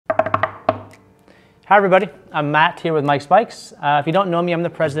Hi everybody, I'm Matt here with Mike's Bikes. If you don't know me, I'm the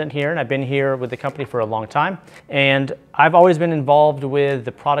president here and I've been here with the company for a long time. And I've always been involved with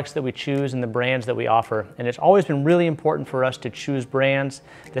the products that we choose and the brands that we offer. And it's always been really important for us to choose brands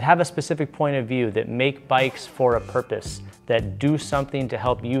that have a specific point of view, that make bikes for a purpose, that do something to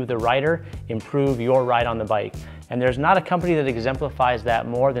help you, the rider, improve your ride on the bike. And there's not a company that exemplifies that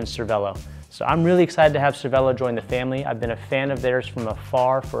more than Cervelo. So I'm really excited to have Cervelo join the family. I've been a fan of theirs from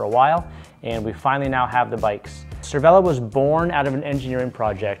afar for a while, and we finally now have the bikes. Cervelo was born out of an engineering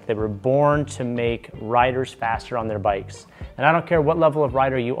project. They were born to make riders faster on their bikes. And I don't care what level of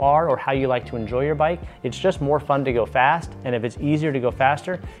rider you are or how you like to enjoy your bike, it's just more fun to go fast, and if it's easier to go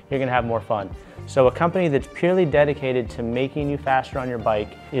faster, you're gonna have more fun. So a company that's purely dedicated to making you faster on your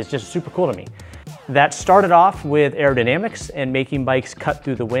bike is just super cool to me. That started off with aerodynamics and making bikes cut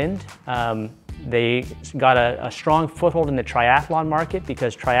through the wind. They got a strong foothold in the triathlon market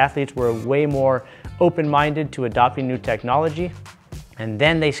because triathletes were way more open-minded to adopting new technology. And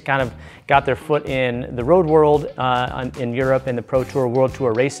then they kind of got their foot in the road world in Europe and the Pro Tour, World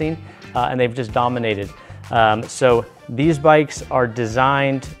Tour racing, and they've just dominated. So these bikes are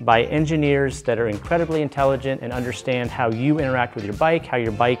designed by engineers that are incredibly intelligent and understand how you interact with your bike, how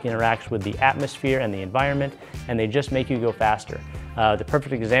your bike interacts with the atmosphere and the environment, and they just make you go faster. The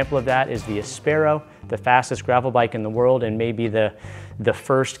perfect example of that is the Cervelo, the fastest gravel bike in the world and maybe the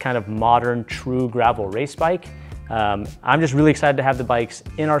first kind of modern true gravel race bike. I'm just really excited to have the bikes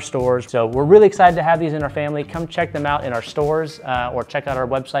in our stores. So we're really excited to have these in our family. Come check them out in our stores or check out our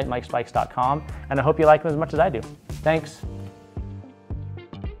website, mikesbikes.com. And I hope you like them as much as I do. Thanks.